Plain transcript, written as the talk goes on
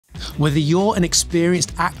Whether you're an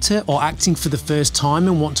experienced actor or acting for the first time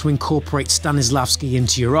and want to incorporate Stanislavski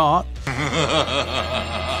into your art,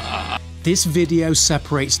 this video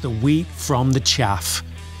separates the wheat from the chaff.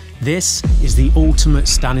 This is the ultimate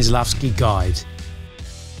Stanislavski guide.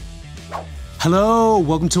 Hello,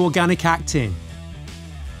 welcome to Organic Acting.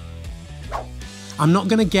 I'm not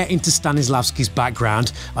going to get into Stanislavski's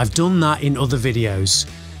background, I've done that in other videos.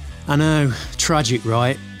 I know, tragic,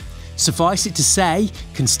 right? Suffice it to say,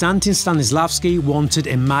 Constantin Stanislavski wanted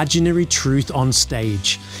imaginary truth on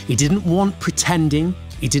stage. He didn't want pretending,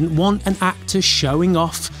 he didn't want an actor showing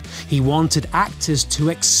off, he wanted actors to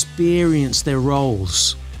experience their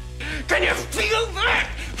roles. Can you feel that?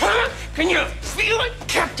 Huh? Can you feel it,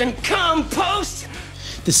 Captain Compost?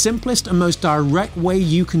 The simplest and most direct way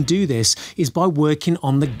you can do this is by working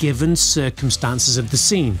on the given circumstances of the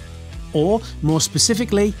scene, or more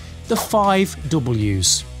specifically, the 5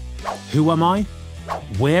 W's. Who am I?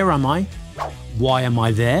 Where am I? Why am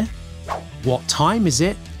I there? What time is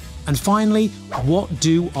it? And finally, what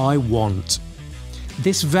do I want?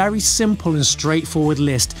 This very simple and straightforward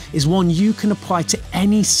list is one you can apply to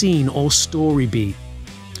any scene or story beat.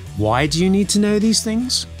 Why do you need to know these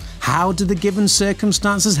things? How do the given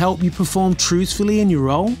circumstances help you perform truthfully in your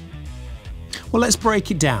role? Well, let's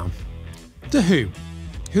break it down. The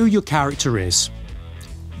who your character is.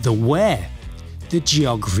 The where, the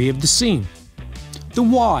geography of the scene. The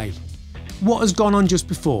why, what has gone on just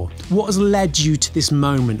before, what has led you to this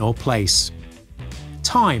moment or place.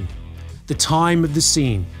 Time, the time of the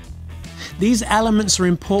scene. These elements are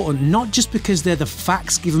important not just because they're the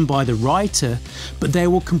facts given by the writer, but they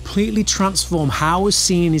will completely transform how a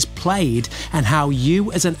scene is played and how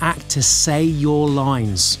you as an actor say your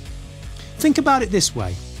lines. Think about it this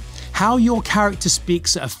way. How your character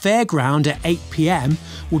speaks at a fairground at 8 PM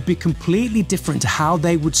would be completely different to how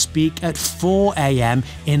they would speak at 4 AM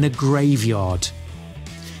in a graveyard.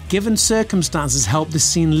 Given circumstances help the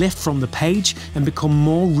scene lift from the page and become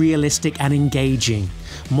more realistic and engaging,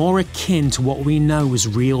 more akin to what we know as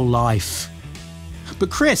real life. But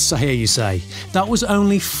Chris, I hear you say, that was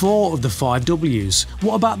only 4 of the 5 W's.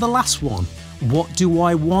 What about the last one? What do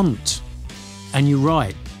I want? And you're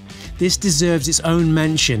right. This deserves its own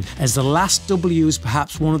mention, as the last W is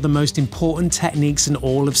perhaps one of the most important techniques in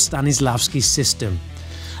all of Stanislavski's system.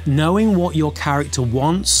 Knowing what your character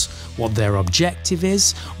wants, what their objective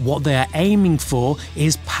is, what they are aiming for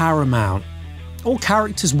is paramount. All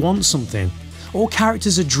characters want something. All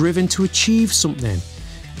characters are driven to achieve something.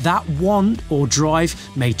 That want or drive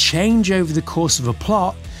may change over the course of a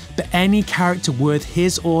plot, but any character worth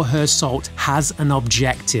his or her salt has an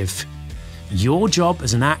objective. Your job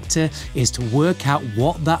as an actor is to work out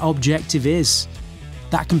what that objective is.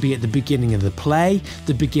 That can be at the beginning of the play,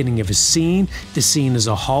 the beginning of a scene, the scene as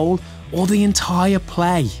a whole, or the entire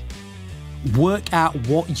play. Work out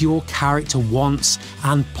what your character wants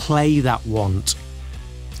and play that want.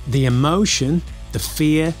 The emotion, the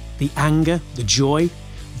fear, the anger, the joy,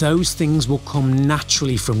 those things will come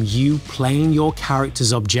naturally from you playing your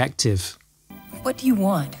character's objective. What do you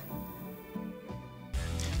want?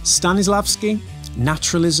 Stanislavski,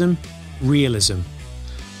 naturalism, realism.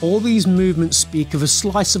 All these movements speak of a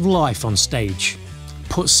slice of life on stage.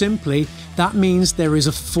 Put simply, that means there is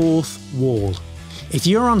a 4th wall. If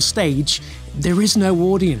you're on stage, there is no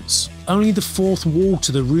audience, only the 4th wall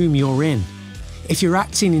to the room you're in. If you're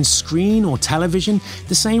acting in screen or television,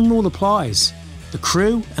 the same rule applies. The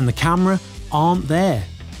crew and the camera aren't there.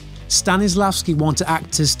 Stanislavski wanted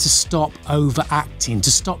actors to stop overacting, to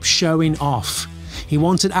stop showing off. He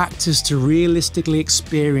wanted actors to realistically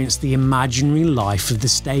experience the imaginary life of the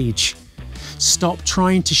stage. Stop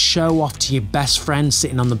trying to show off to your best friend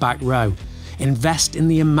sitting on the back row. Invest in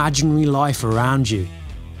the imaginary life around you.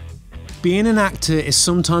 Being an actor is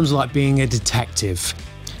sometimes like being a detective.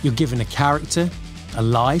 You're given a character, a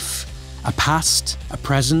life, a past, a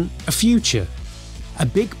present, a future. A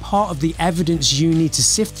big part of the evidence you need to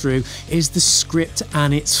sift through is the script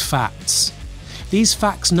and its facts. These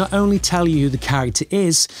facts not only tell you who the character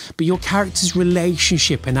is, but your character's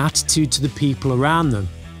relationship and attitude to the people around them.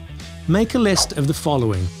 Make a list of the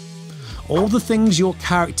following. All the things your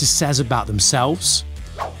character says about themselves,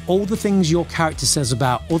 all the things your character says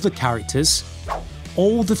about other characters,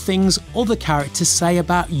 all the things other characters say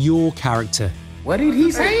about your character. What did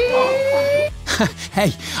he say?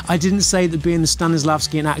 Hey, I didn't say that being the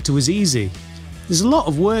Stanislavskian actor was easy. There's a lot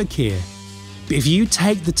of work here. But if you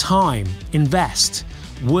take the time, invest,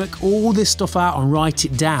 work all this stuff out and write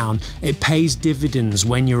it down, it pays dividends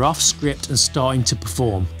when you're off script and starting to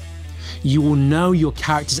perform. You will know your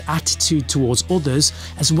character's attitude towards others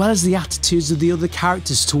as well as the attitudes of the other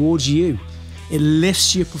characters towards you. It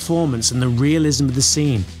lifts your performance and the realism of the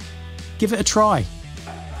scene. Give it a try.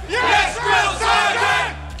 Yes, Drill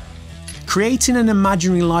Sergeant! Creating an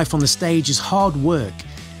imaginary life on the stage is hard work.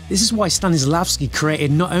 This is why Stanislavski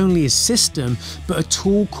created not only his system, but a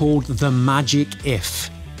tool called the Magic If.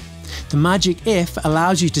 The Magic If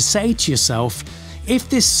allows you to say to yourself, if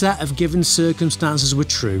this set of given circumstances were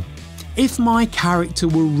true, if my character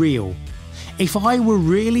were real, if I were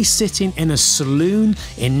really sitting in a saloon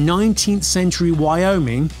in 19th century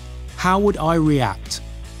Wyoming, how would I react?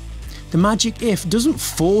 The Magic If doesn't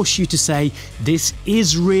force you to say, this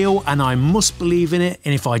is real and I must believe in it,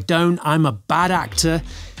 and if I don't, I'm a bad actor.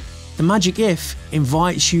 The Magic If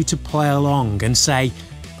invites you to play along and say,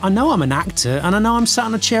 I know I'm an actor and I know I'm sat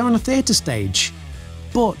on a chair on a theatre stage,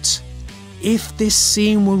 but if this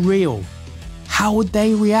scene were real, how would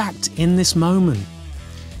they react in this moment?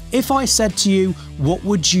 If I said to you, what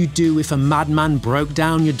would you do if a madman broke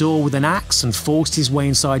down your door with an axe and forced his way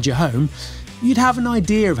inside your home, you'd have an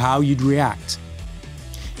idea of how you'd react.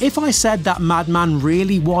 If I said that madman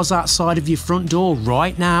really was outside of your front door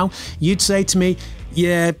right now, you'd say to me,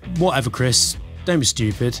 yeah, whatever Chris, don't be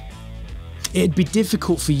stupid. It'd be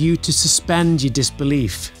difficult for you to suspend your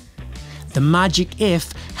disbelief. The Magic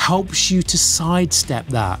If helps you to sidestep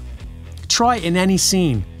that. Try it in any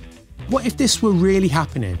scene. What if this were really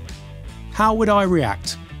happening? How would I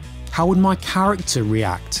react? How would my character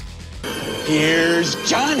react? Here's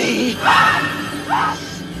Johnny!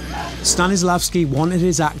 Stanislavski wanted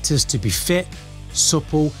his actors to be fit,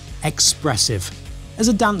 supple, expressive, as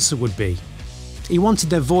a dancer would be. He wanted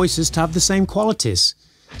their voices to have the same qualities.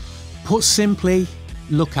 Put simply,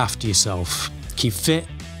 look after yourself. Keep fit,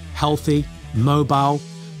 healthy, mobile,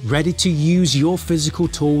 ready to use your physical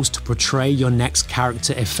tools to portray your next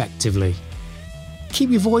character effectively. Keep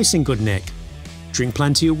your voice in good nick. Drink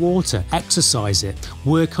plenty of water, exercise it,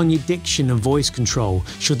 work on your diction and voice control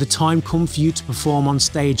should the time come for you to perform on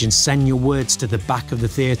stage and send your words to the back of the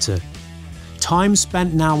theatre. Time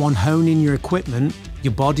spent now on honing your equipment,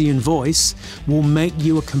 your body and voice, will make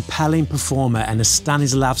you a compelling performer and a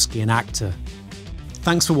Stanislavskian actor.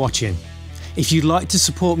 Thanks for watching. If you'd like to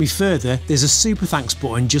support me further, there's a super thanks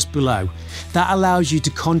button just below. That allows you to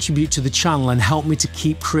contribute to the channel and help me to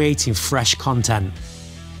keep creating fresh content.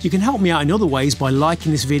 You can help me out in other ways by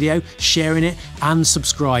liking this video, sharing it and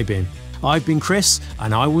subscribing. I've been Chris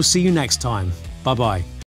and I will see you next time. Bye bye.